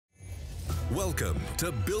Welcome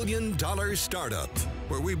to Billion Dollar Startup,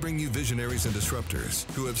 where we bring you visionaries and disruptors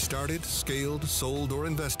who have started, scaled, sold, or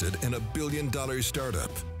invested in a billion-dollar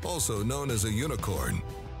startup, also known as a unicorn.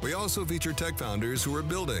 We also feature tech founders who are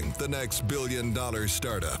building the next billion-dollar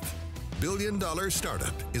startup. Billion Dollar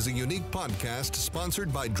Startup is a unique podcast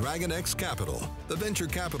sponsored by Dragon X Capital, the venture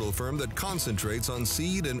capital firm that concentrates on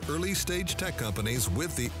seed and early-stage tech companies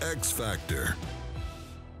with the X factor.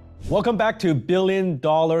 Welcome back to Billion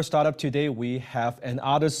Dollar Startup. Today we have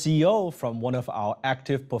another CEO from one of our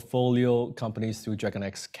active portfolio companies through Dragon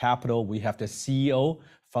X Capital. We have the CEO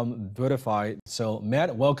from Vertify. So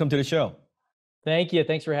Matt, welcome to the show. Thank you.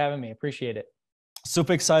 Thanks for having me. Appreciate it.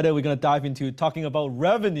 Super excited. We're going to dive into talking about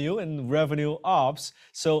revenue and revenue ops.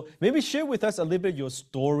 So maybe share with us a little bit your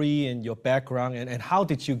story and your background and how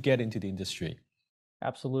did you get into the industry?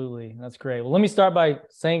 Absolutely. That's great. Well, let me start by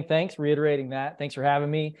saying thanks, reiterating that. Thanks for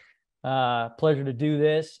having me. Pleasure to do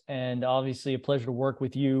this, and obviously a pleasure to work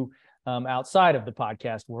with you outside of the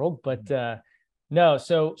podcast world. But no,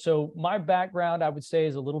 so my background, I would say,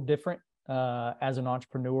 is a little different as an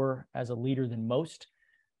entrepreneur, as a leader than most.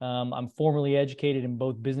 I'm formally educated in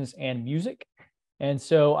both business and music, and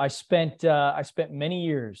so I spent many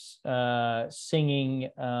years singing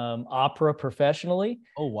opera professionally.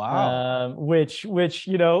 Oh wow! Which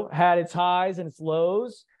had its highs and its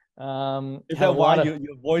lows. Is that why your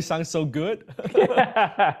voice sounds so good?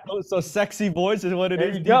 so sexy voice is what it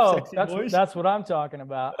is. There you go. That's what I'm talking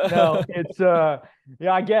about. No, it's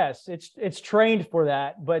I guess it's trained for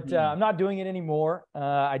that, but I'm not doing it anymore.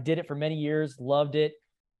 I did it for many years, loved it.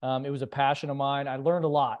 It was a passion of mine. I learned a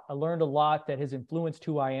lot. That has influenced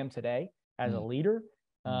who I am today as a leader.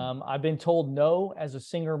 I've been told no as a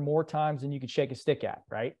singer more times than you could shake a stick at,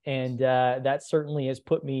 right? And that certainly has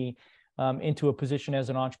put me into a position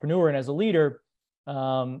as an entrepreneur and as a leader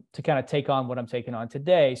to kind of take on what I'm taking on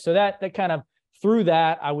today. So that kind of, through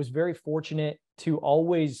that, I was very fortunate to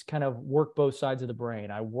always kind of work both sides of the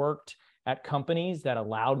brain. I worked at companies that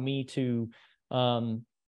allowed me to,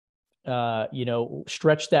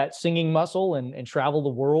 stretch that singing muscle and travel the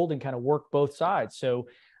world and kind of work both sides. So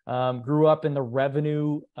grew up in the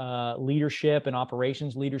revenue leadership and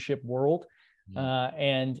operations leadership world.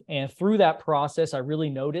 And through that process, I really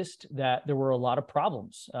noticed that there were a lot of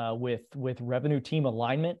problems with revenue team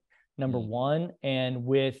alignment, number one, and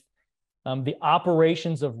with the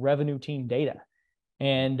operations of revenue team data.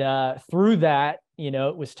 And through that,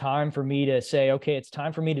 it was time for me to say, okay, it's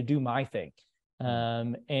time for me to do my thing.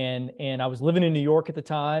 And I was living in New York at the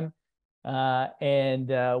time, and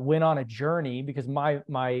went on a journey because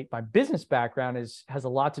my business background has a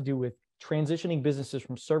lot to do with transitioning businesses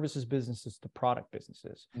from services businesses to product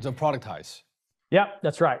businesses. To productize. Yeah,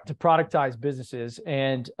 that's right. To productize businesses.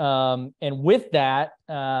 And with that,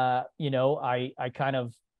 I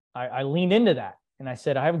leaned into that and I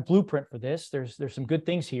said, I have a blueprint for this. There's some good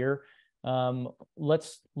things here.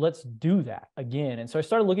 Let's do that again. And so I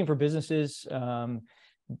started looking for businesses,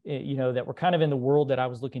 that were kind of in the world that I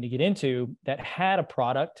was looking to get into that had a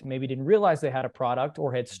product, maybe didn't realize they had a product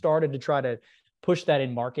or had started to try to push that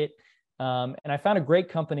in market. And I found a great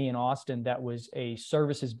company in Austin that was a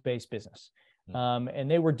services-based business.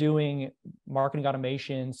 And they were doing marketing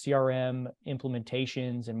automation, CRM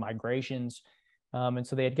implementations and migrations. And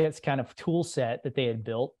so they had this kind of tool set that they had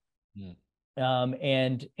built.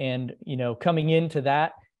 And coming into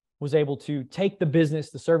that, was able to take the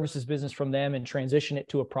services business from them and transition it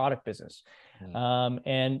to a product business.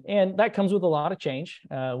 And that comes with a lot of change.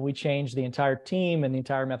 We changed the entire team and the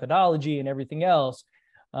entire methodology and everything else.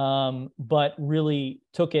 But really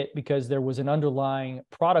took it because there was an underlying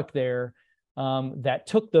product there that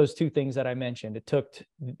took those two things that I mentioned. It took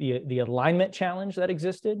the alignment challenge that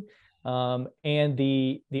existed and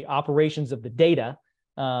the operations of the data,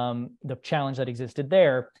 the challenge that existed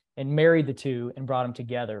there, and married the two and brought them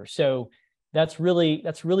together. So that's really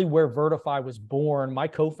where Vertify was born. My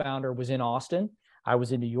co-founder was in Austin. I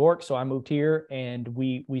was in New York, so I moved here and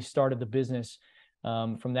we started the business.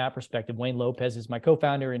 From that perspective. Wayne Lopez is my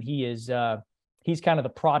co-founder, and he's kind of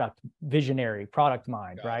the product visionary, product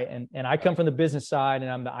mind, right? And I come from the business side,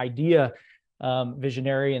 and I'm the idea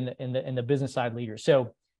visionary and the business side leader.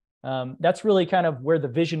 So that's really kind of where the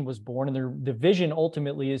vision was born, and the vision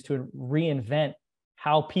ultimately is to reinvent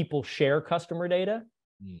how people share customer data,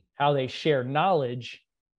 how they share knowledge,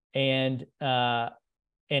 and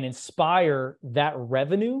inspire that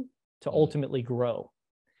revenue to ultimately grow.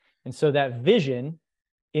 And so that vision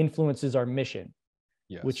influences our mission,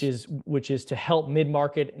 which is to help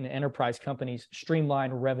mid-market and enterprise companies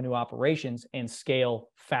streamline revenue operations and scale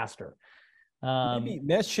faster. Maybe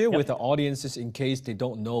let's share Yep. with the audiences in case they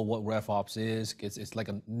don't know what RevOps is. It's like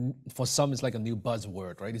for some, it's like a new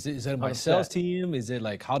buzzword, right? Is it my 100%. sales team? Is it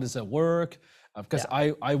like, how does it work? Because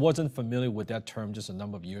I wasn't familiar with that term just a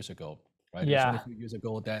number of years ago, right? It was only a few years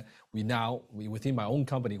ago that we within my own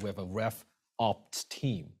company, we have a RevOps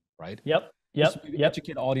team, right? Yep. Just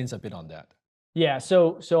educate the audience a bit on that. Yeah.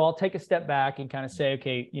 So I'll take a step back and kind of say,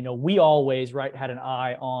 okay, we always, right, had an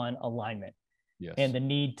eye on alignment and the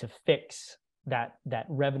need to fix that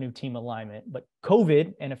revenue team alignment. But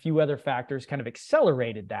COVID and a few other factors kind of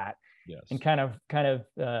accelerated that and kind of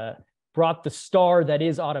brought the star that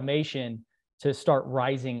is automation to start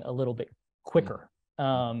rising a little bit quicker.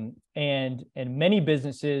 And many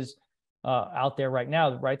businesses out there right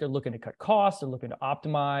now, right, they're looking to cut costs, they're looking to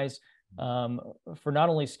optimize for not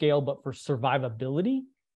only scale, but for survivability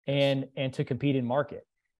and to compete in market.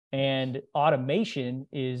 And automation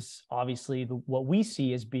is obviously what we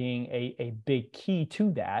see as being a big key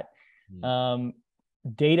to that.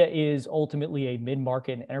 Data is ultimately a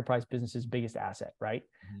mid-market and enterprise business's biggest asset, right?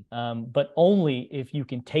 But only if you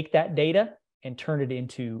can take that data and turn it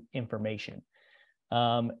into information.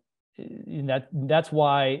 That's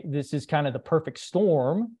why this is kind of the perfect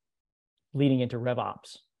storm leading into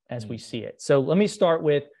RevOps as we see it. So let me start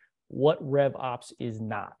with what RevOps is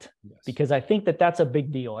not, because I think that's a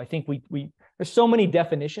big deal. I think there's so many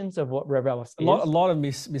definitions of what RevOps is. A lot of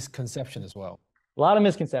misconception as well. A lot of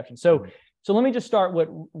misconceptions. So let me just start what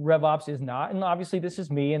RevOps is not. And obviously this is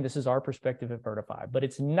me and this is our perspective at Vertify, but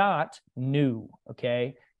it's not new,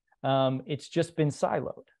 okay? It's just been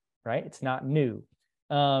siloed, right? It's not new.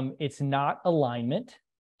 It's not alignment.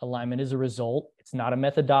 Alignment is a result. It's not a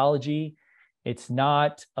methodology. It's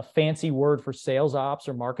not a fancy word for sales ops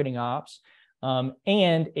or marketing ops.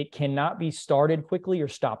 And it cannot be started quickly or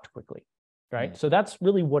stopped quickly, right? So that's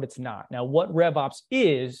really what it's not. Now, what RevOps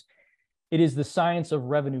is, it is the science of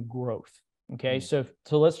revenue growth, okay? So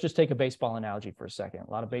let's just take a baseball analogy for a second.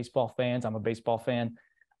 A lot of baseball fans, I'm a baseball fan.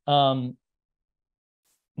 Moneyball,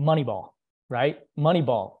 right?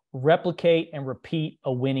 Moneyball, replicate and repeat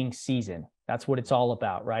a winning season. That's what it's all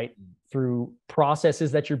about, right? Through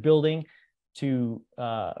processes that you're building to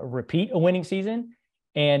repeat a winning season,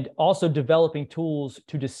 and also developing tools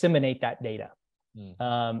to disseminate that data.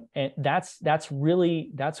 And that's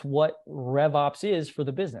what RevOps is for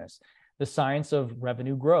the business, the science of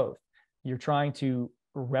revenue growth. You're trying to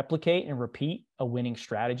replicate and repeat a winning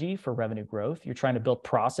strategy for revenue growth. You're trying to build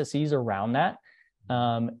processes around that.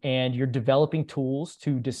 And you're developing tools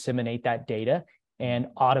to disseminate that data and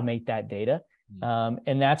automate that data.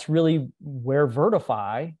 And that's really where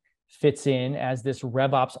Vertify fits in as this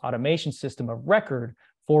RevOps automation system of record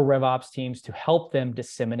for RevOps teams to help them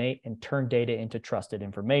disseminate and turn data into trusted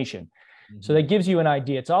information. So that gives you an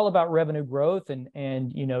idea. It's all about revenue growth,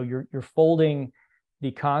 and you're folding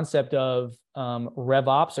the concept of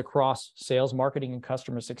RevOps across sales, marketing, and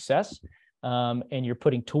customer success. And you're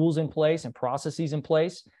putting tools in place and processes in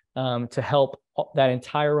place to help that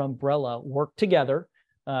entire umbrella work together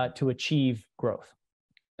to achieve growth.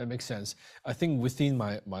 That makes sense. I think within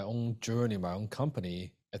my own journey, my own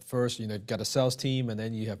company, at first, you've got a sales team, and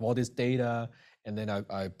then you have all this data, and then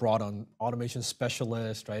I brought on automation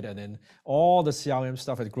specialists, right? And then all the CRM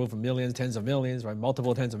stuff had grown from millions, tens of millions, right?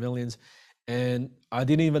 Multiple tens of millions. And I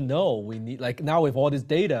didn't even know we need, like now with all this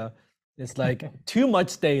data, it's like too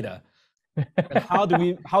much data. And how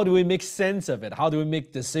do we make sense of it? How do we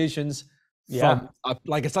make decisions from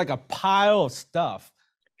it's like a pile of stuff.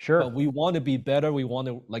 Sure. But we want to be better. We want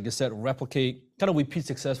to, like you said, replicate, kind of repeat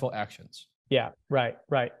successful actions. Yeah, right.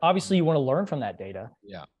 Obviously, you want to learn from that data.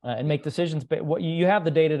 And make decisions. But what you have the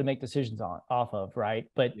data to make decisions off of, right?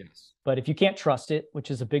 But if you can't trust it, which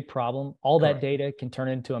is a big problem, all that data can turn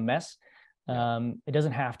into a mess. It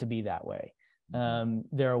doesn't have to be that way.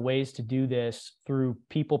 There are ways to do this through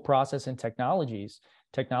people, process, and technology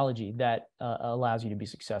that allows you to be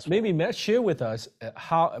successful. Maybe Matt, share with us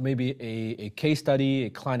how maybe a case study, a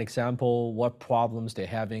client example, what problems they're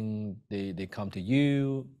having, they come to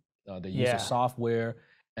you, they use the software,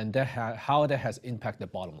 and how that has impacted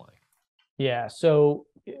the bottom line. Yeah, so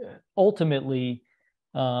ultimately,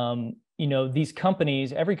 these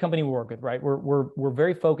companies, every company we work with, right? We're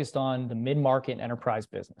very focused on the mid-market and enterprise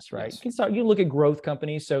business, right? You look at growth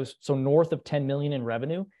companies, so north of 10 million in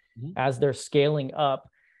revenue. As they're scaling up,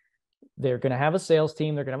 they're going to have a sales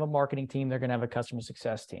team, they're going to have a marketing team, they're going to have a customer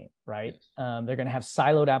success team, right? They're going to have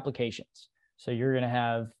siloed applications. So you're going to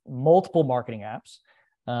have multiple marketing apps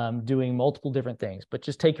doing multiple different things, but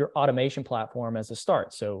just take your automation platform as a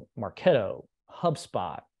start. So Marketo,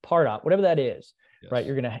 HubSpot, Pardot, whatever that is, right?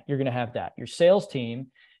 You're going to have that. Your sales team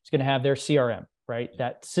is going to have their CRM, right?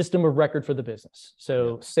 That system of record for the business.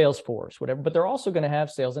 So Salesforce, whatever, but they're also going to have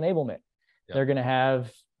sales enablement. They're going to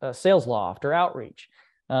have Sales Loft or Outreach,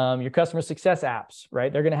 your customer success apps,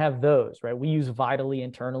 right? They're going to have those, right? We use Vitally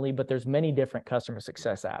internally, but there's many different customer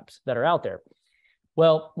success apps that are out there.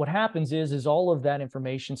 Well, what happens is all of that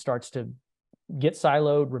information starts to get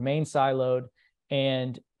siloed, remain siloed.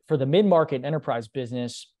 And for the mid-market and enterprise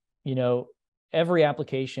business, every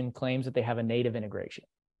application claims that they have a native integration.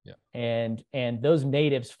 Yeah. And those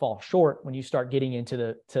natives fall short when you start getting into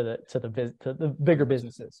the bigger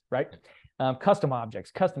businesses, right? Custom objects,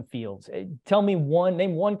 custom fields. Name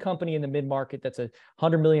one company in the mid-market that's a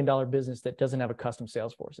 $100 million business that doesn't have a custom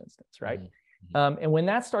Salesforce instance, right? Mm-hmm. And when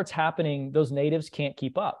that starts happening, those natives can't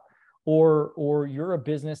keep up. Or you're a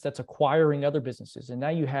business that's acquiring other businesses, and now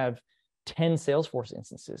you have 10 Salesforce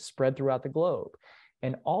instances spread throughout the globe.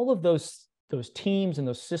 And all of those teams and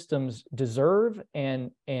those systems deserve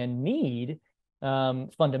and need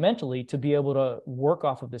fundamentally to be able to work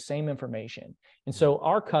off of the same information. And so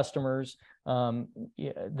our customers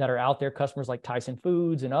that are out there, customers like Tyson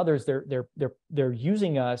Foods and others, they're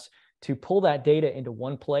using us to pull that data into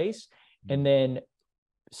one place and then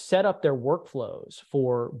set up their workflows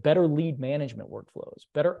for better lead management workflows,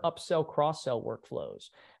 better upsell, cross-sell workflows.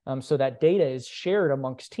 So that data is shared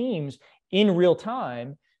amongst teams in real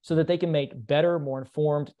time so that they can make better, more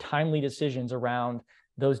informed, timely decisions around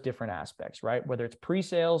those different aspects, right? Whether it's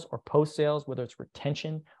pre-sales or post-sales, whether it's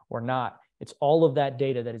retention or not, it's all of that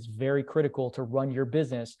data that is very critical to run your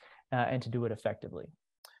business and to do it effectively.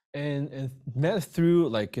 And Matt, through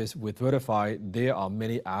with Vertify, there are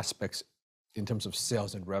many aspects in terms of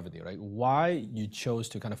sales and revenue, right? Why you chose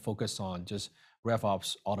to kind of focus on just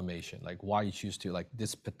RevOps automation? Why you choose to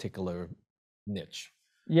this particular niche?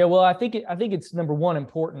 Yeah, well, I think it's number one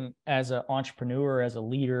important as an entrepreneur, as a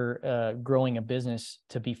leader, growing a business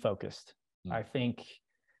to be focused. I think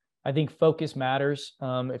focus matters.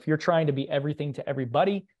 If you're trying to be everything to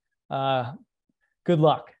everybody, good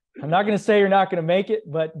luck. I'm not going to say you're not going to make it,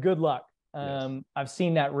 but good luck. Yes. I've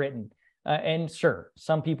seen that written. And sure,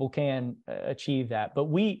 some people can achieve that, but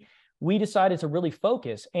we decided to really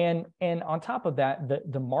focus. And on top of that,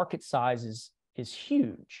 the market size is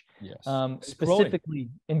huge. Yes. Specifically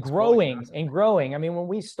growing. I mean, when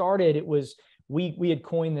we started, it was we had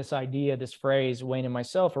coined this idea, this phrase, Wayne and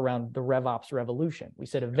myself, around the RevOps revolution. We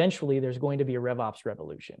said eventually there's going to be a RevOps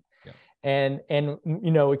revolution. Yeah. And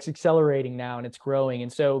it's accelerating now and it's growing.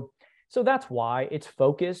 And so that's why it's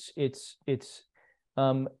focus. It's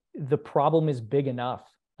the problem is big enough.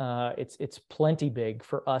 It's plenty big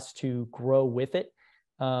for us to grow with it.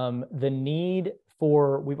 The need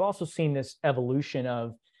we've also seen this evolution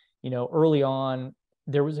of, early on,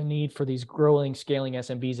 there was a need for these growing, scaling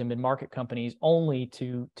SMBs and mid-market companies only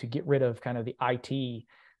to get rid of kind of the IT,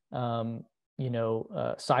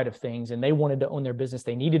 side of things. And they wanted to own their business.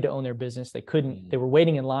 They needed to own their business. They couldn't, they were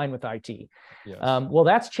waiting in line with IT. Yes. Well,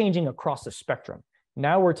 that's changing across the spectrum.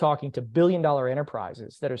 Now we're talking to billion-dollar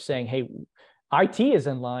enterprises that are saying, hey, IT is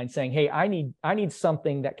in line saying, hey, I need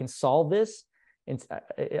something that can solve this. It's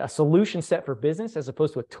a solution set for business as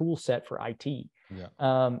opposed to a tool set for IT.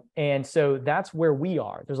 Yeah. And so that's where we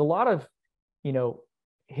are. There's a lot of,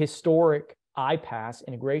 historic iPaaS,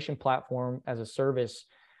 integration platform as a service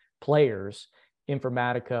players,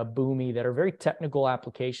 Informatica, Boomi, that are very technical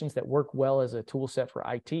applications that work well as a tool set for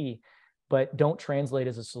IT, but don't translate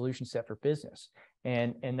as a solution set for business.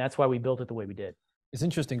 And that's why we built it the way we did. It's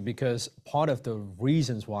interesting because part of the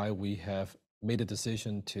reasons why we have made a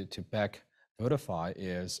decision to back Vertify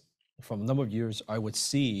is from a number of years, I would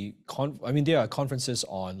see, there are conferences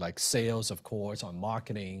on sales, of course, on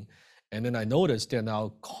marketing. And then I noticed there are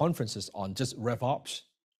now conferences on just RevOps,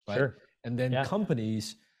 right? Sure. And then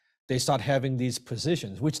companies, they start having these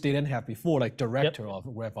positions, which they didn't have before, like director of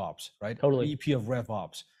RevOps, right? Totally. VP of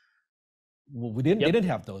RevOps. Well, they didn't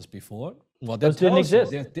have those before. Well, that didn't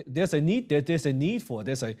exist. There's a need for it.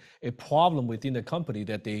 There's a problem within the company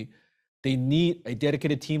that they need a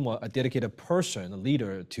dedicated team or a dedicated person, a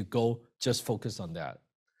leader, to go just focus on that.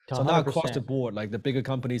 100%. So now across the board, the bigger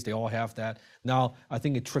companies, they all have that. Now I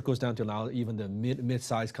think it trickles down to now even the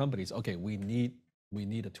mid-sized companies. Okay, we need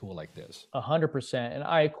a tool like this. 100%, and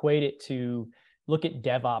I equate it to look at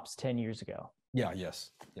DevOps 10 years ago. Yeah.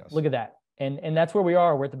 Yes. Look at that, and that's where we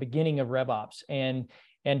are. We're at the beginning of RevOps, and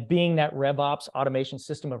being that RevOps automation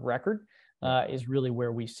system of record. Is really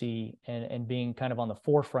where we see and being kind of on the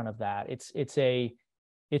forefront of that. It's a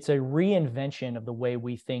reinvention of the way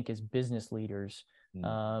we think as business leaders,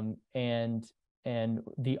 and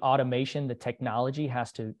the automation, the technology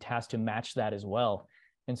has to match that as well.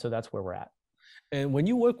 And so that's where we're at. And when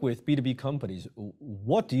you work with B2B companies,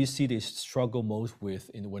 what do you see they struggle most with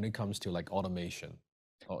when it comes to like automation?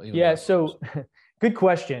 Or even Yeah, so good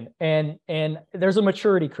question. And there's a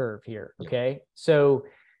maturity curve here. Okay. So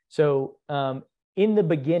in the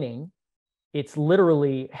beginning, it's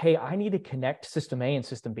literally, hey, I need to connect system A and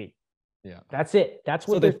system B. Yeah. That's it. That's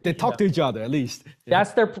what they talk to each other at least.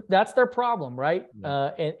 That's their problem, right?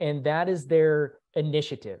 And that is their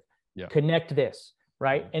initiative. Connect this,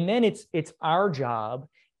 right? And then it's our job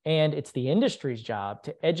and it's the industry's job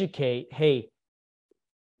to educate, hey,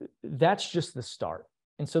 that's just the start.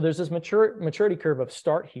 And so there's this maturity curve of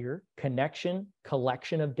start here, connection,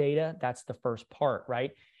 collection of data. That's the first part,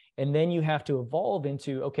 right? And then you have to evolve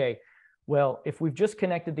into, okay, well, if we've just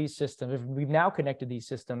connected these systems, if we've now connected these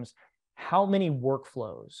systems, how many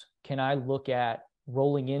workflows can I look at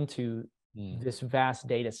rolling into this vast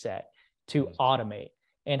data set to automate?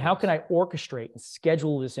 And how can I orchestrate and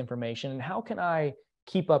schedule this information? And how can I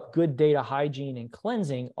keep up good data hygiene and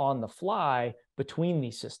cleansing on the fly between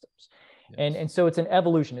these systems? And so it's an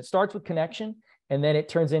evolution. It starts with connection, and then it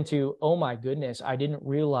turns into, oh my goodness, I didn't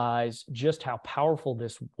realize just how powerful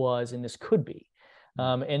this was and this could be.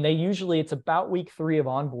 And it's about week 3 of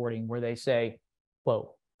onboarding where they say,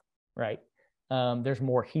 whoa, right? There's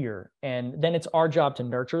more here. And then it's our job to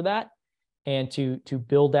nurture that and to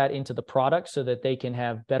build that into the product so that they can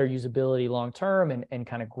have better usability long-term and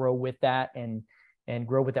kind of grow with that and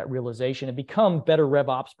grow with that realization and become better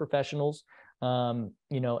RevOps professionals,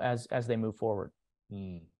 as they move forward.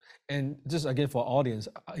 And just again for our audience,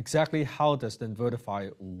 exactly how does then Vertify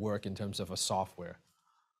work in terms of a software?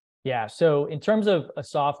 Yeah, so in terms of a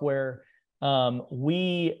software,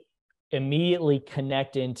 we immediately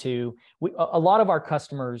connect into, a lot of our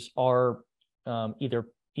customers are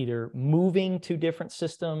either moving to different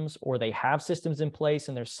systems or they have systems in place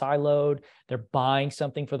and they're siloed. They're buying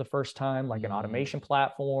something for the first time, like an automation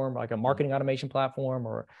platform, like a marketing automation platform,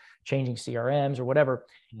 or changing CRMs or whatever.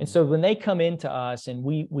 And so when they come into us and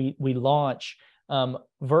we launch,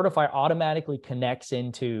 Vertify automatically connects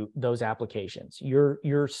into those applications,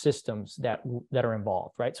 your systems that are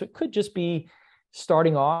involved, right? So it could just be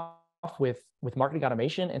starting off with marketing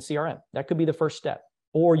automation and CRM. That could be the first step.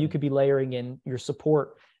 Or you could be layering in your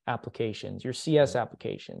support applications, your CS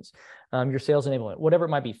applications, your sales enablement, whatever it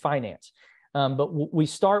might be, finance. But we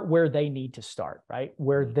start where they need to start, right?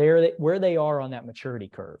 Where they are on that maturity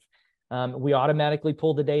curve. We automatically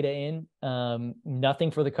pull the data in,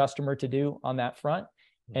 nothing for the customer to do on that front.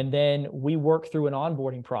 And then we work through an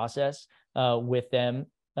onboarding process with them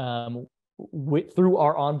through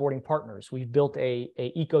our onboarding partners. We've built a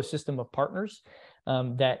ecosystem of partners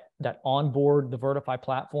that onboard the Vertify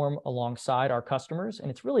platform alongside our customers.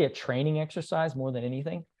 And it's really a training exercise more than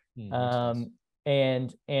anything.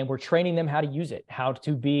 And we're training them how to use it, how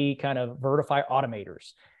to be kind of Vertify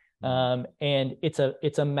automators. And it's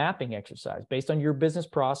a mapping exercise based on your business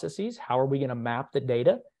processes. How are we going to map the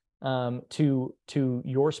data to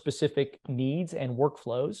your specific needs and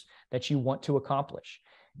workflows that you want to accomplish?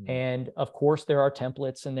 And of course, there are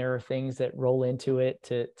templates and there are things that roll into it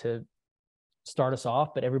to start us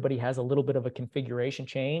off, but everybody has a little bit of a configuration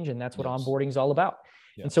change, and that's what onboarding is all about.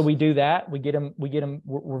 And so we do that. We get them.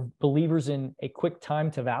 We're believers in a quick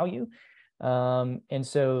time to value. And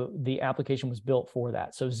so the application was built for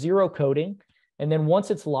that. So 0 coding. And then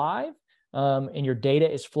once it's live and your data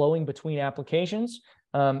is flowing between applications,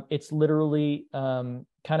 it's literally kind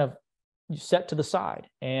of set to the side.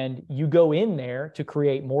 And you go in there to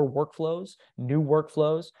create more workflows, new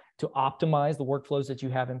workflows, to optimize the workflows that you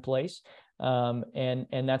have in place.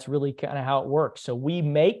 And that's really kind of how it works. So we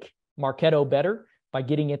make Marketo better by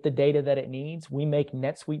getting it the data that it needs. We make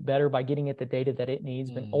NetSuite better by getting it the data that it needs,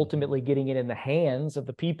 but ultimately getting it in the hands of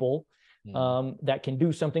the people that can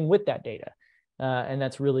do something with that data. And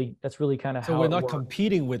that's really kind of how we're not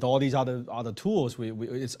competing with all these other tools.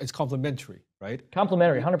 It's complementary, right?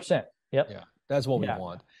 Complementary, 100%. Yep. Yeah, that's what we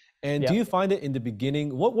want. And do you find it in the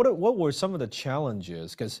beginning? What were some of the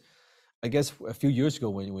challenges? Because I guess a few years ago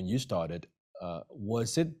when you started,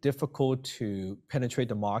 was it difficult to penetrate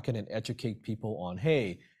the market and educate people on,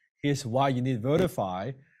 hey, here's why you need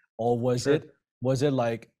Vertify? Or was it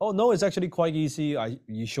like, oh no, it's actually quite easy.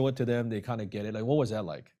 You show it to them, they kind of get it. Like, what was that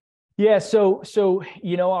like? Yeah, so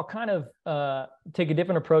I'll kind of take a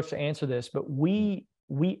different approach to answer this, but we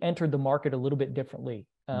entered the market a little bit differently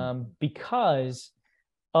because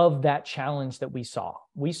of that challenge that we saw.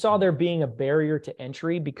 We saw there being a barrier to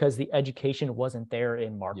entry because the education wasn't there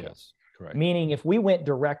in market. Yes, correct. Meaning if we went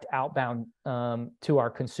direct outbound to our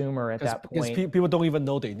consumer at that point. Because people don't even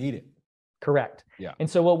know they need it. Correct. Yeah. And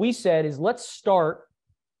so what we said is let's start,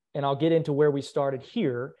 and I'll get into where we started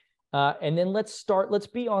here, And then let's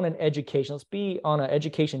be on an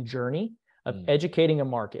education journey of educating a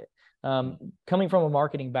market. Coming from a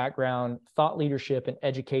marketing background, thought leadership and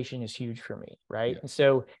education is huge for me, right? And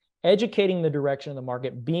so educating the direction of the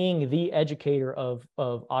market, being the educator of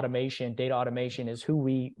automation, data automation, is who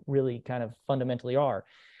we really kind of fundamentally are.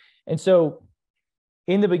 And so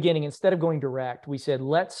in the beginning, instead of going direct, we said,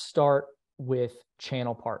 let's start with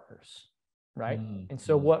channel partners, right? And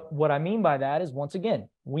so what I mean by that is, once again,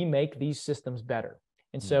 we make these systems better.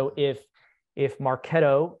 And so if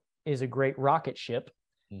Marketo is a great rocket ship,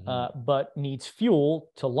 but needs fuel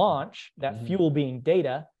to launch, that fuel being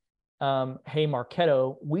data, hey,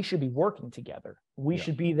 Marketo, we should be working together. We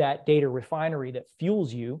should be that data refinery that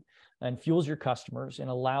fuels you and fuels your customers and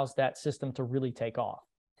allows that system to really take off.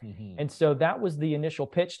 And so that was the initial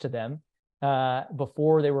pitch to them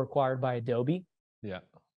before they were acquired by Adobe.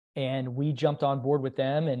 And we jumped on board with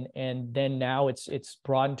them, and then now it's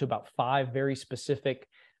broadened to about 5 very specific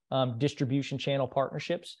distribution channel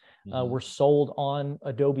partnerships. We're sold on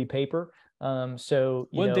Adobe paper. So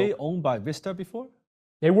were they owned by Vista before?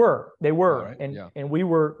 They were, right. And we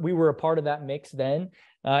were a part of that mix then.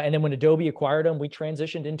 And then when Adobe acquired them, we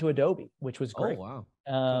transitioned into Adobe, which was great. Oh,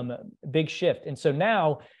 wow. Big shift. And so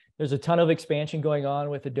now there's a ton of expansion going on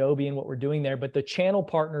with Adobe and what we're doing there. But the channel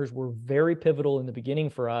partners were very pivotal in the beginning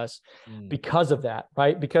for us because of that,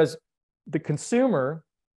 right? Because the consumer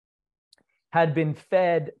had been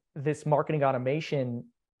fed this marketing automation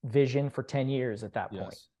vision for 10 years at that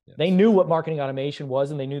point. They knew what marketing automation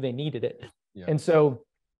was and they knew they needed it. And so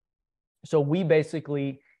we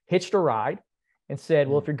basically hitched a ride and said,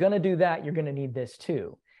 well, if you're going to do that, you're going to need this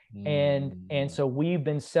too. And so we've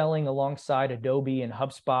been selling alongside Adobe and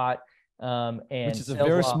HubSpot, and which is a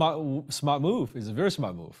very smart move. It's a very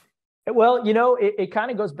smart move. Well, it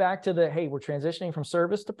kind of goes back to hey, we're transitioning from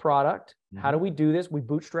service to product. How do we do this? We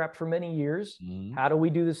bootstrapped for many years. How do we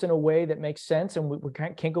do this in a way that makes sense? And we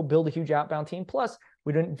can't go build a huge outbound team. Plus,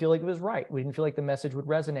 we didn't feel like it was right. We didn't feel like the message would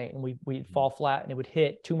resonate, and we'd fall flat, and it would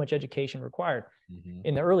hit too much education required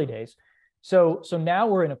in the early days. So now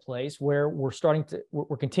we're in a place where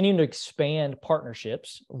we're continuing to expand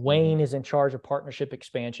partnerships. Wayne is in charge of partnership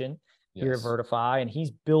expansion here at Vertify, and he's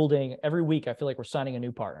building every week. I feel like we're signing a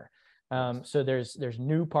new partner. So there's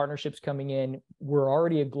new partnerships coming in. We're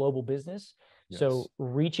already a global business, so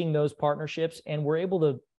reaching those partnerships, and we're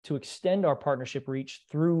able to extend our partnership reach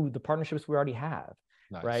through the partnerships we already have,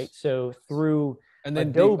 right? So through and then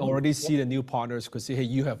Adobe, they already see the new partners because hey,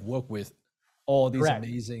 you have worked with all these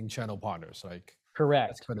amazing channel partners, like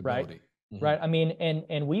correct, right? Right. I mean,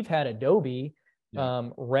 and we've had Adobe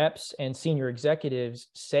reps and senior executives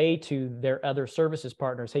say to their other services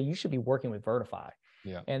partners, hey, you should be working with Vertify.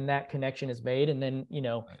 And that connection is made, and then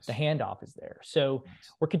the handoff is there. So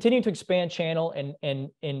we're continuing to expand channel,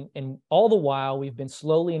 and all the while we've been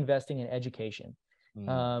slowly investing in education,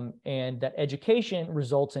 and that education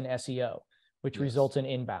results in SEO, which results in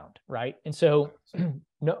inbound, right? And so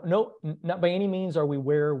no, not by any means are we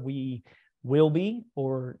where we will be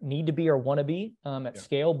or need to be or want to be at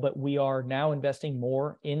scale, but we are now investing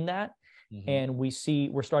more in that. And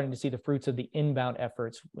we're starting to see the fruits of the inbound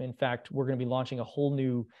efforts. In fact, we're going to be launching a whole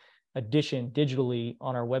new edition digitally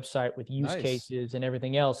on our website with use cases and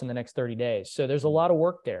everything else in the next 30 days. So there's a lot of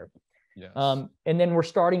work there. And then we're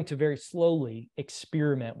starting to very slowly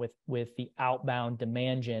experiment with the outbound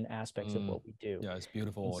demand gen aspects of what we do. Yeah, it's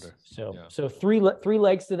beautiful order. So three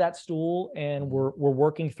legs to that stool, and we're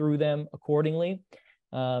working through them accordingly.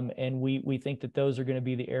 And we think that those are going to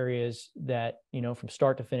be the areas that, from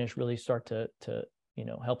start to finish, really start to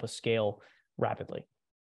help us scale rapidly.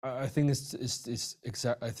 I think it's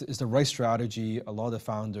the right strategy. A lot of the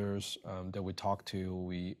founders that we talk to,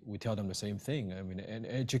 we tell them the same thing. I mean, an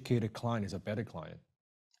educated client is a better client,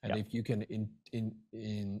 and if you can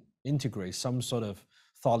integrate some sort of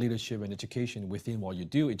thought leadership and education within what you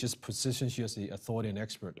do, it just positions you as the authority and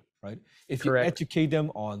expert, right? If you educate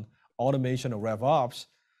them on automation or RevOps,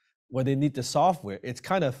 where they need the software, it's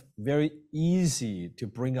kind of very easy to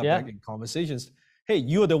bring up in conversations. Hey,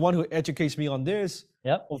 you're the one who educates me on this.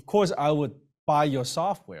 Of course, I would buy your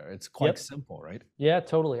software. It's quite simple, right? Yeah,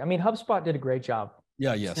 totally. I mean, HubSpot did a great job.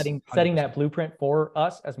 Setting that blueprint for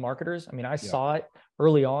us as marketers. I mean, I saw it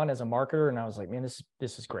early on as a marketer, and I was like, man, this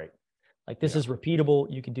is great. Like, this is repeatable.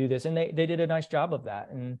 You can do this, and they did a nice job of that.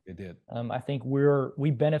 And they did. I think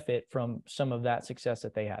we benefit from some of that success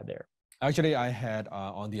that they had there. Actually, I had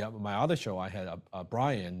on my other show, I had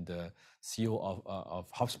Brian, the CEO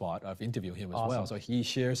of HubSpot. I've interviewed him as well. So he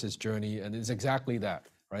shares his journey, and it's exactly that,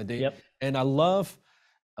 right? And I love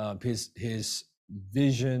his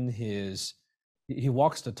vision, his He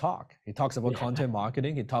walks the talk. He talks about content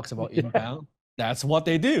marketing. He talks about inbound. That's what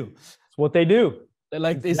they do. It's what they do.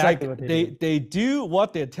 Like Exactly it's like they do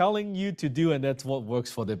what they're telling you to do, and that's what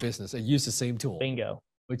works for their business. And use the same tool. Bingo.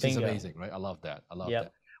 Which is amazing, right? I love that. I love Yep.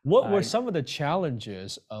 that. What were some of the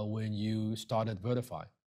challenges when you started Vertify,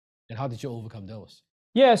 and how did you overcome those?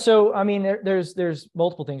 Yeah, so I mean, there's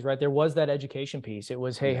multiple things, right? There was that education piece. It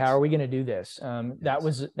was, hey, how are we going to do this? That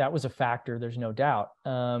was a factor. There's no doubt.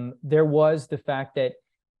 There was the fact that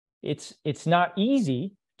it's not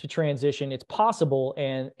easy to transition. It's possible,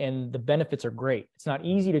 and the benefits are great. It's not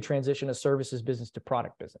easy to transition a services business to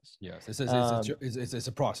product business. Yes, it's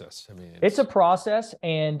a process. I mean, it's a process,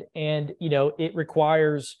 and you know, it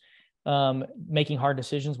requires making hard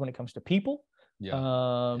decisions when it comes to people.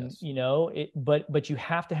 You know, but you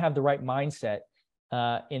have to have the right mindset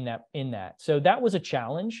in that. So that was a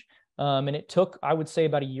challenge. And it took, I would say,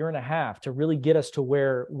 about 1.5 years to really get us to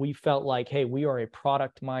where we felt like, hey, we are a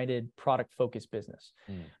product-minded, product-focused business.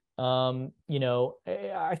 You know,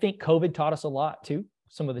 I think COVID taught us a lot too.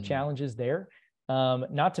 Some of the challenges there.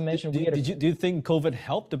 Not to mention, do you think COVID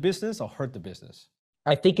helped the business or hurt the business?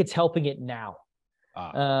 I think it's helping it now.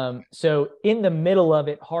 So in the middle of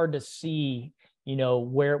it, hard to see, you know,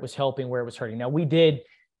 where it was helping, where it was hurting. Now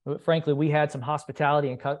frankly, we had some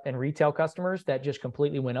hospitality and retail customers that just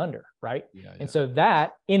completely went under, right? And so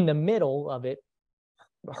that in the middle of it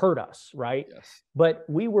hurt us, right? But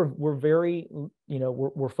we're very, you know,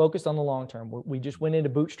 we're focused on the long term. We just went into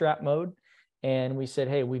bootstrap mode, and we said,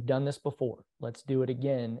 hey, we've done this before. Let's do it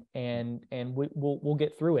again, and we'll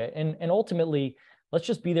get through it. And ultimately, let's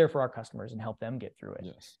just be there for our customers and help them get through it.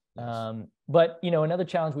 But, you know, another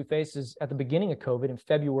challenge we faced is at the beginning of COVID in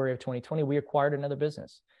February of 2020, we acquired another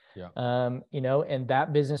business. You know, and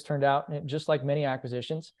that business turned out just like many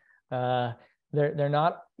acquisitions. They're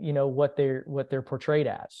not, you know, what they're portrayed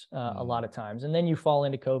as a lot of times. And then you fall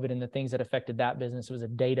into COVID, and the things that affected that business was a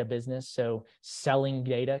data business. So selling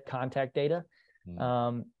data, contact data.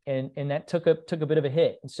 And that took a bit of a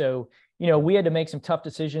hit. And so, you know, we had to make some tough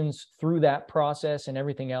decisions through that process and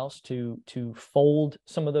everything else to fold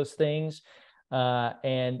some of those things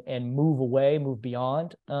and move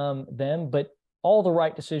beyond them, but all the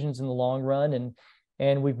right decisions in the long run.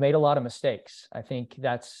 And we've made a lot of mistakes. I think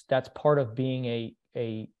that's part of being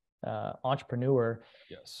a entrepreneur.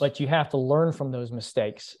 But you have to learn from those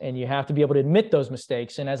mistakes, and you have to be able to admit those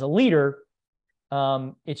mistakes. And as a leader,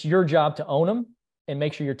 it's your job to own them and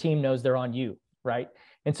make sure your team knows they're on you, right?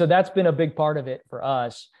 And so that's been a big part of it for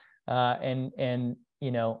us. And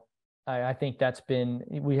you know, I think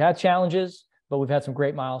we had challenges, but we've had some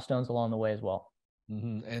great milestones along the way as well.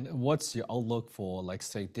 And what's your outlook for, like,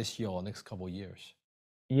 say, this year or next couple of years?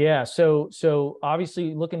 Yeah, so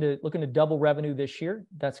obviously looking to double revenue this year.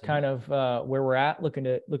 That's kind of where we're at, looking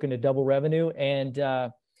to double revenue. And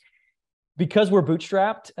because we're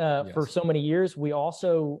bootstrapped for so many years, we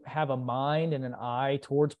also have a mind and an eye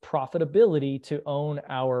towards profitability to own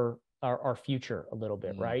our future a little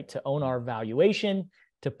bit, right? To own our valuation,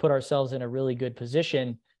 to put ourselves in a really good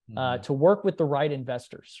position to work with the right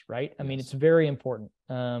investors, right? I mean, it's very important.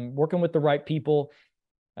 Working with the right people.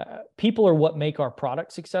 People are what make our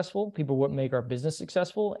product successful. People are what make our business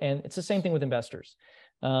successful. And it's the same thing with investors.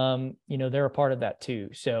 You know, they're a part of that too.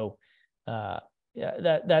 So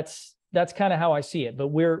that's kind of how I see it. But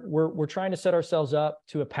we're trying to set ourselves up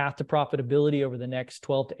to a path to profitability over the next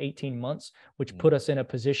 12 to 18 months, which put us in a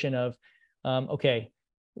position of, okay,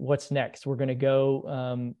 what's next? We're going to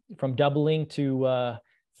go from doubling to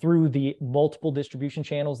through the multiple distribution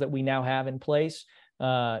channels that we now have in place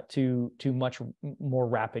to much more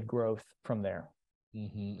rapid growth from there.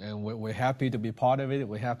 And we're happy to be part of it.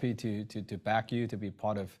 We're happy to back you, to be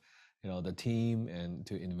part of, you know, the team, and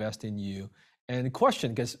to invest in you. And the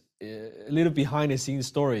question, because a little behind the scenes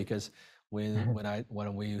story, because when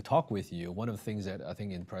we talk with you, one of the things that I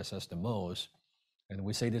think impresses us the most, and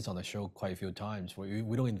we say this on the show quite a few times, we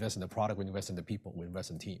don't invest in the product, we invest in the people, we invest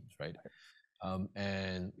in teams, right?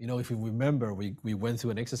 And you know, if you remember, we went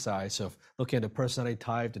through an exercise of looking at the personality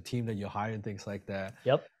type, the team that you hire, and things like that.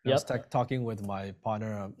 I was talking with my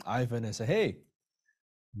partner Ivan, and said, "Hey,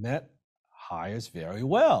 Matt hires very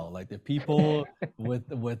well. Like the people with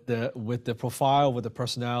the profile, with the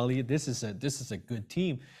personality. This is a good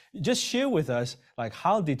team." Just share with us, like,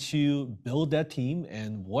 how did you build that team,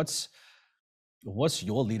 and what's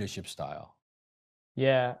your leadership style?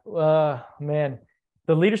 Yeah, man.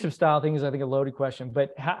 The leadership style thing is, I think, a loaded question,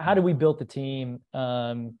 but how do we build the team?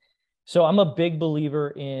 So I'm a big believer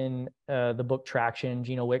in the book Traction,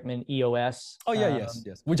 Gino Wickman, EOS. Oh yeah, yes.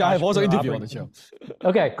 Which I have also interviewed on the show.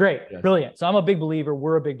 Okay, great, brilliant. So I'm a big believer.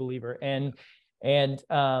 We're a big believer, and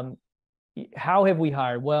how have we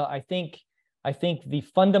hired? Well, I think the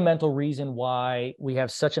fundamental reason why we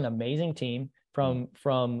have such an amazing team from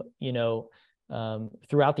throughout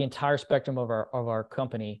the entire spectrum of our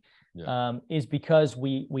company is because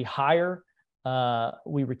we hire,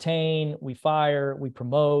 we retain, we fire, we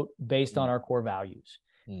promote based on our core values.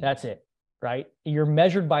 That's it, right? You're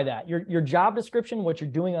measured by that. Your job description, what you're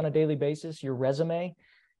doing on a daily basis, your resume,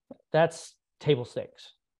 that's table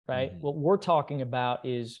stakes, right? What we're talking about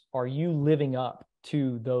is, are you living up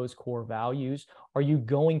to those core values? Are you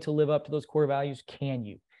going to live up to those core values? Can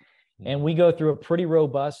you? And we go through a pretty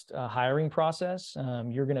robust hiring process.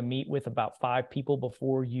 You're going to meet with about 5 people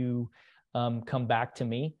before you come back to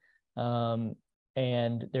me.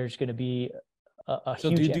 And there's going to be a so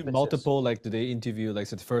huge do you do emphasis. multiple, like do they interview, like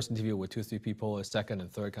so the first interview with 2, 3 people, a second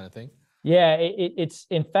and third kind of thing? Yeah, it's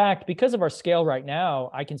in fact, because of our scale right now,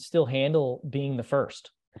 I can still handle being the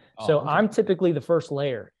first. So okay. I'm typically the first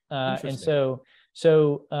layer. And so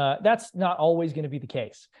that's not always going to be the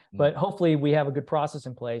case, but hopefully we have a good process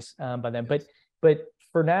in place by then. Yes. But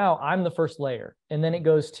for now, I'm the first layer, and then it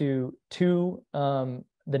goes to 2. The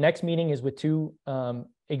next meeting is with 2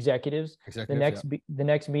 executives. The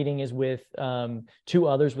next meeting is with 2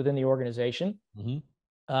 others within the organization.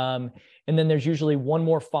 And then there's usually one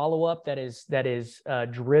more follow-up that is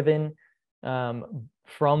driven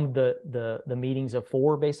from the meetings of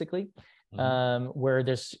 4, basically. Where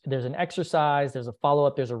there's an exercise, there's a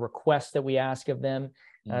follow-up, there's a request that we ask of them.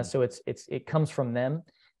 So it comes from them.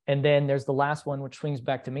 And then there's the last one, which swings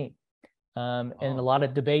back to me. And a lot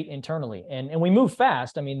of debate internally. And we move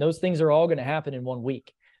fast. I mean, those things are all going to happen in 1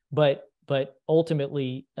 week, but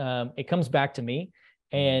ultimately it comes back to me.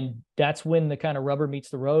 And that's when the kind of rubber meets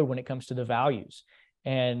the road when it comes to the values.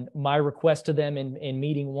 And my request to them in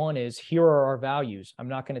meeting 1 is, here are our values. I'm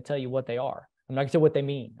not going to tell you what they are. I'm not going to tell you what they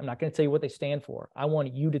mean. I'm not going to tell you what they stand for. I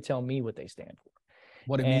want you to tell me what they stand for.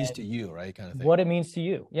 What it means to you, right? Kind of thing. What it means to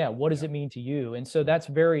you. Yeah. What does it mean to you? And so that's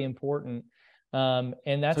very important. And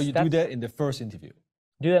that's so you do that in the first interview.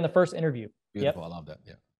 Do that in the first interview. Beautiful. I love that.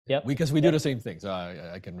 Yeah. Yep. Because we do the same thing. So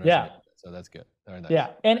I can resonate. Yeah. So that's good. Very nice.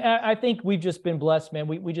 Yeah. And I think we've just been blessed, man.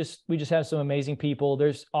 We just have some amazing people.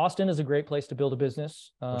 Austin is a great place to build a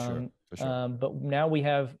business. For sure. But now we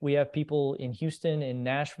have people in Houston, in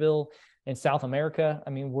Nashville, in South America.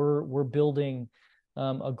 I mean, we're building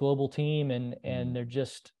a global team, and they're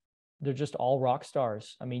just all rock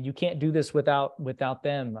stars. I mean, you can't do this without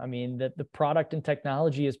them. I mean, the product and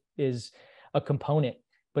technology is a component,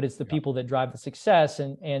 but it's the people that drive the success,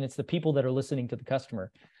 and it's the people that are listening to the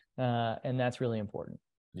customer. And that's really important.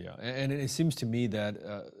 Yeah, and it seems to me that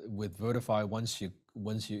with Vertify, once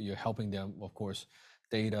you're helping them, of course,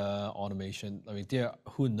 data, automation. I mean,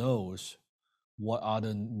 who knows what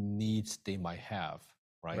other needs they might have,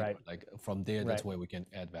 right? Like from there, that's where we can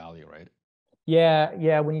add value, right?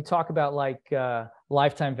 Yeah. When you talk about like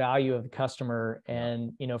lifetime value of the customer,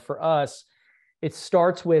 and for us, it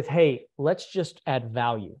starts with, hey, let's just add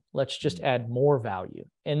value. Let's just add more value,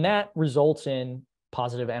 and that results in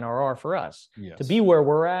positive NRR for us. Yes. To be where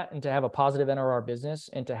we're at and to have a positive NRR business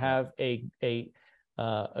and to have a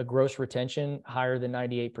gross retention higher than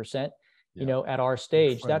 98%, at our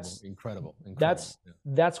stage, that's incredible.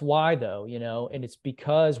 That's why though, and it's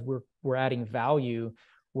because we're adding value.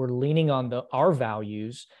 We're leaning on our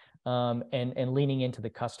values, and leaning into the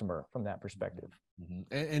customer from that perspective.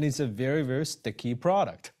 And it's a very, very sticky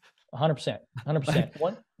product. 100%.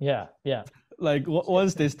 Yeah. Like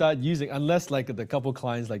once they start using, unless like the couple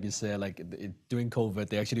clients, like you said, like during COVID,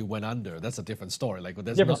 they actually went under. That's a different story. Like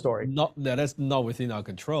that's different story. That's not within our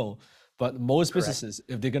control. But most businesses,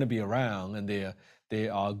 if they're going to be around and they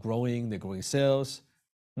are growing, they're growing sales,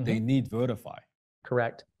 they need Vertify.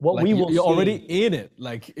 Correct. You're already in it.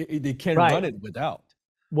 Like they can't run it without.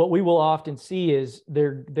 What we will often see is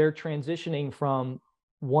they're transitioning from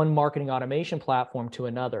one marketing automation platform to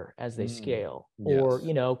another as they scale, or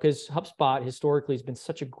because HubSpot historically has been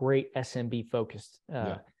such a great SMB focused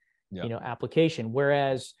application,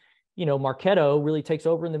 whereas Marketo really takes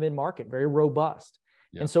over in the mid market, very robust.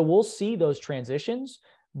 And so we'll see those transitions,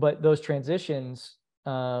 but those transitions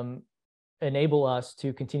enable us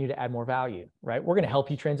to continue to add more value, right? We're going to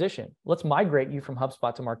help you transition. Let's migrate you from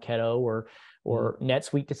HubSpot to Marketo or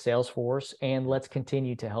NetSuite to Salesforce, and let's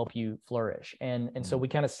continue to help you flourish. And so we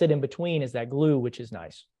kind of sit in between as that glue, which is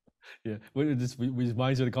nice. Yeah, this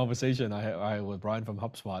reminds me of the conversation I had with Brian from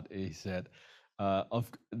HubSpot. He said,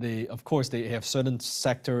 of course, they have certain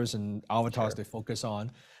sectors and avatars they focus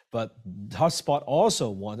on, but HubSpot also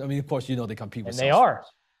wants, I mean, of course, they compete with Salesforce. They are.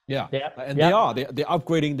 Yeah, and they are. They're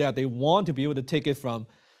upgrading that. They want to be able to take it from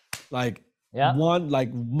like Yeah. one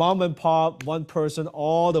like mom and pop, one person,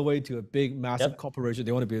 all the way to a big, massive Yep. corporation.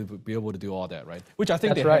 They want to be able to do all that, right? Which I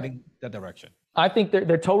think That's they're right. heading that direction. I think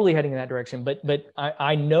they're totally heading in that direction, but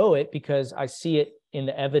I know it because I see it in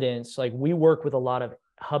the evidence. Like we work with a lot of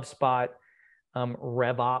HubSpot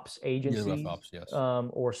RevOps agencies, Yeah, RevOps, yes.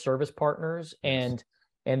 or service partners, Yes.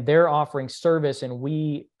 and they're offering service, and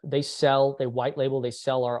they white label, they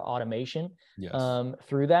sell our automation Yes.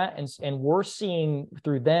 through that, and we're seeing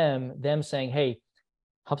through them saying, hey,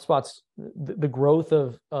 HubSpot's the growth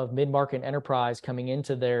of mid-market enterprise coming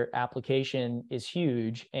into their application is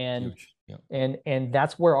huge, and Huge. Yeah. and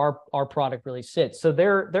that's where our product really sits. So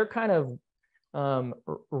they're kind of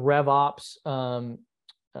RevOps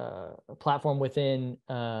platform within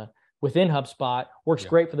HubSpot works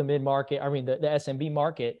great for the mid-market. I mean the SMB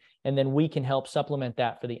market, and then we can help supplement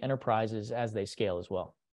that for the enterprises as they scale as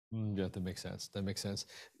well. Yeah, that makes sense. That makes sense.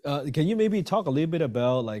 Can you maybe talk a little bit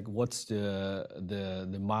about like what's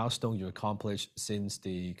the milestone you accomplished since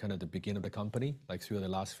the kind of the beginning of the company, like through the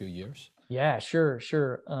last few years? Yeah, sure.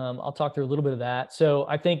 I'll talk through a little bit of that. So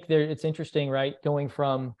I think it's interesting, right? Going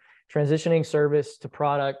from transitioning service to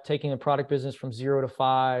product, taking a product business from 0 to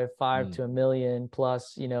 5 to $1 million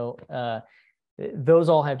plus, those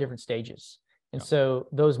all have different stages. And so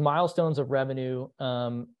those milestones of revenue,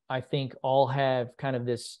 I think all have kind of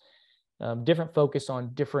this different focus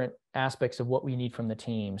on different aspects of what we need from the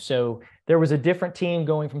team. So there was a different team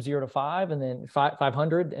going from 0 to 5, and then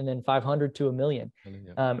 500, and then 500 to $1 million,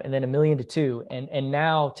 and then $1 million to 2, and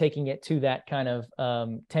now taking it to that kind of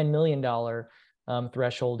 $10 million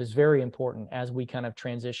threshold is very important as we kind of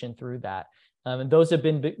transition through that. And those have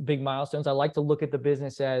been big milestones. I like to look at the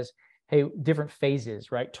business as, hey, different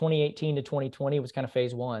phases, right? 2018 to 2020 was kind of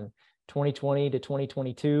phase 1. 2020 to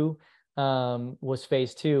 2022 was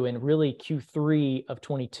phase 2, and really Q3 of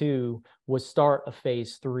 22 was start of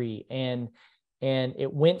phase 3. And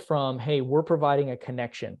it went from, hey, we're providing a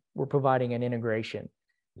connection, we're providing an integration,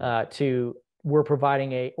 to we're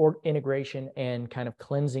providing a integration and kind of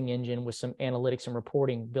cleansing engine with some analytics and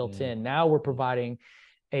reporting built in. Now we're providing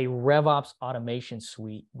a RevOps automation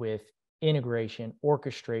suite with integration,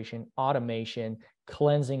 orchestration, automation,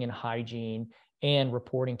 cleansing and hygiene, and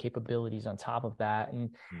reporting capabilities on top of that.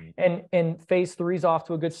 And phase 3 is off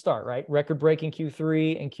to a good start, right? Record-breaking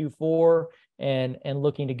Q3 and Q4, and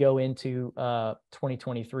looking to go into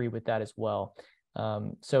 2023 with that as well.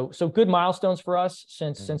 So good milestones for us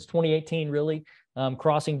since 2018, really,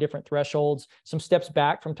 crossing different thresholds, some steps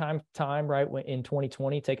back from time to time, right? In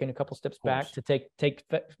 2020, taking a couple steps back to take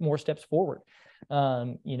more steps forward,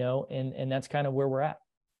 and that's kind of where we're at.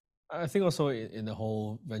 I think also in the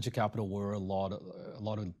whole venture capital world, a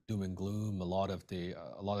lot of doom and gloom. A lot of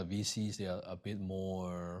VCs, they are a bit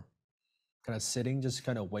more kind of sitting, just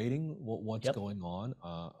kind of waiting what's going on.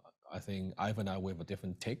 I think Ivan and I, we have a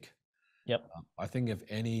different take. I think if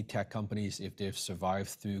any tech companies, if they've survived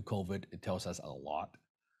through COVID, it tells us a lot.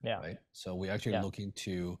 Right. So we're actually looking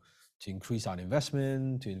to increase our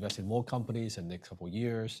investment, to invest in more companies in the next couple of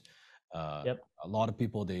years. A lot of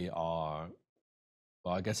people, they are.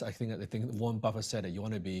 Well, I think Warren Buffett said that you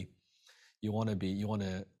want to be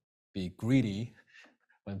greedy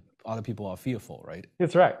when other people are fearful, right?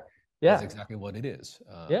 That's right. Yeah. That's exactly what it is.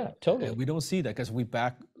 Totally. And we don't see that because we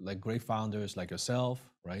back like great founders like yourself,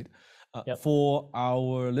 right? For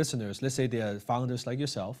our listeners, let's say they are founders like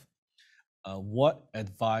yourself, what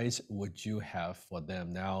advice would you have for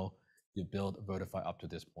them now you build Vertify up to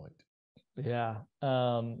this point? Yeah.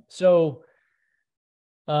 So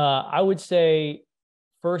I would say,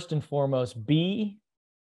 first and foremost, be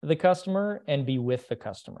the customer and be with the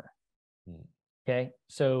customer. Okay.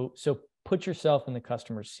 So put yourself in the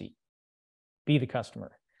customer's seat. Be the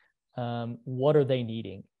customer. What are they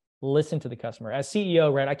needing? Listen to the customer. As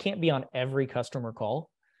CEO, right, I can't be on every customer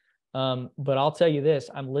call. But I'll tell you this,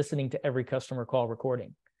 I'm listening to every customer call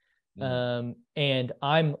recording. And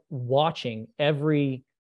I'm watching every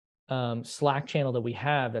Slack channel that we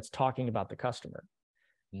have that's talking about the customer.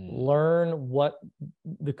 Learn what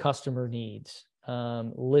the customer needs.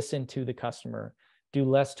 Listen to the customer. Do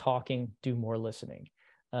less talking, do more listening.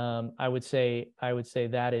 I would say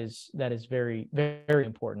that is very, very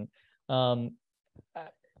important.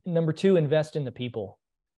 Number 2, invest in the people.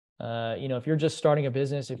 If you're just starting a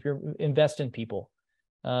business, if you're invest in people,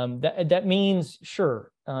 that means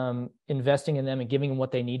investing in them and giving them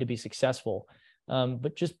what they need to be successful.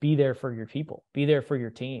 But just be there for your people, be there for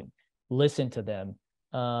your team, listen to them.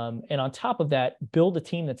 And on top of that, build a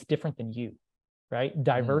team that's different than you, right?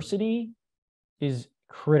 Diversity is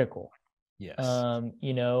critical. Yes.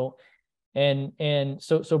 And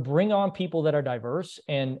so bring on people that are diverse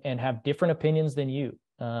and have different opinions than you.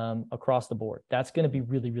 across the board. That's going to be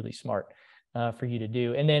really, really smart for you to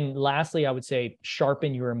do. And then lastly, I would say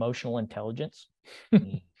sharpen your emotional intelligence.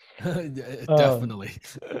 Definitely.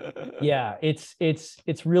 Yeah,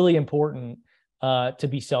 it's really important to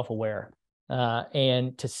be self-aware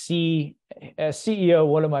and to see. As CEO,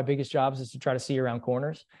 one of my biggest jobs is to try to see around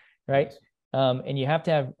corners, right? And you have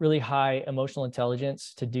to have really high emotional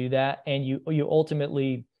intelligence to do that. And you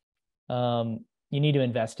ultimately, you need to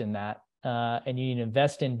invest in that. And you need to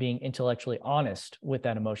invest in being intellectually honest with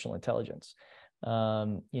that emotional intelligence.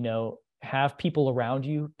 Have people around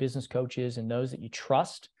you, business coaches, and those that you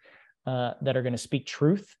trust that are going to speak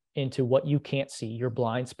truth into what you can't see, your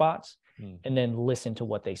blind spots, and then listen to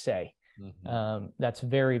what they say. That's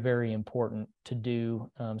very, very important to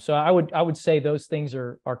do. So I would say those things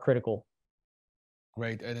are critical.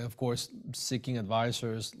 Great. And of course, seeking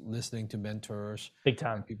advisors, listening to mentors. Big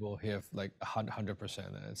time. People have like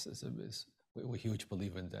 100%. We're huge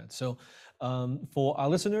believer in that. So for our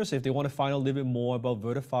listeners, if they want to find out a little bit more about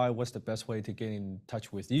Vertify, what's the best way to get in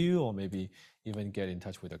touch with you, or maybe even get in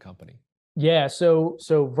touch with the company? Yeah, so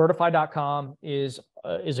vertify.com is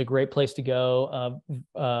a great place to go.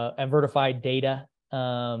 And Vertify Data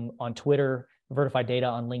on Twitter, Vertify Data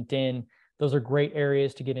on LinkedIn. Those are great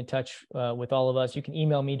areas to get in touch with all of us. You can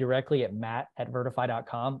email me directly at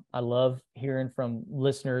matt@vertify.com. I love hearing from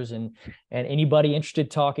listeners and anybody interested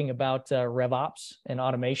talking about RevOps and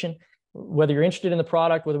automation. Whether you're interested in the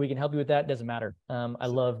product, whether we can help you with that, doesn't matter. I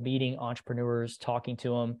love meeting entrepreneurs, talking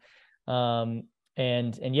to them.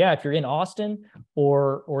 And yeah, if you're in Austin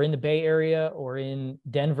or in the Bay Area or in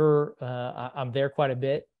Denver, I'm there quite a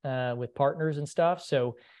bit with partners and stuff.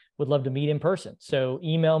 So would love to meet in person. So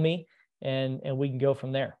email me and we can go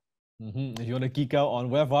from there. If you want to geek out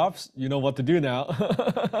on RevOps, you know what to do now.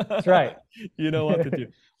 That's right. You know what to do.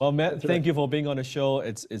 Well, Matt, thank you for being on the show.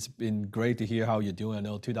 It's been great to hear how you're doing. I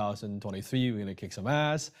know 2023, we're going to kick some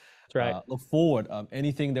ass. That's right. Look forward.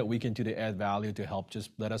 Anything that we can do to add value to help,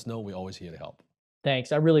 just let us know. We're always here to help.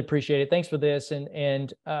 Thanks. I really appreciate it. Thanks for this.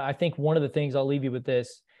 And I think one of the things, I'll leave you with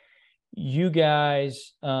this, you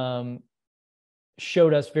guys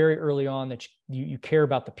showed us very early on that you care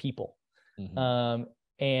about the people.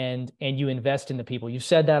 And you invest in the people. You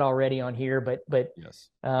said that already on here, but yes.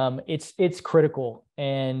 It's critical.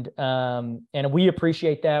 And we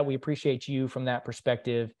appreciate that. We appreciate you from that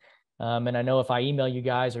perspective. And I know if I email you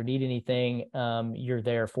guys or need anything, you're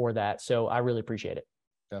there for that. So I really appreciate it.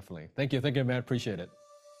 Definitely. Thank you. Thank you, Matt. Appreciate it.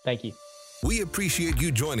 Thank you. We appreciate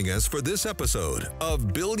you joining us for this episode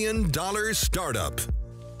of Billion Dollar Startup.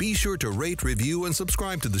 Be sure to rate, review, and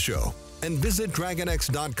subscribe to the show. And visit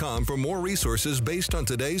dragonx.com for more resources based on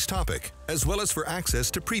today's topic, as well as for access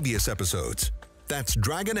to previous episodes. That's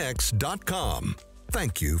dragonx.com.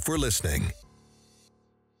 Thank you for listening.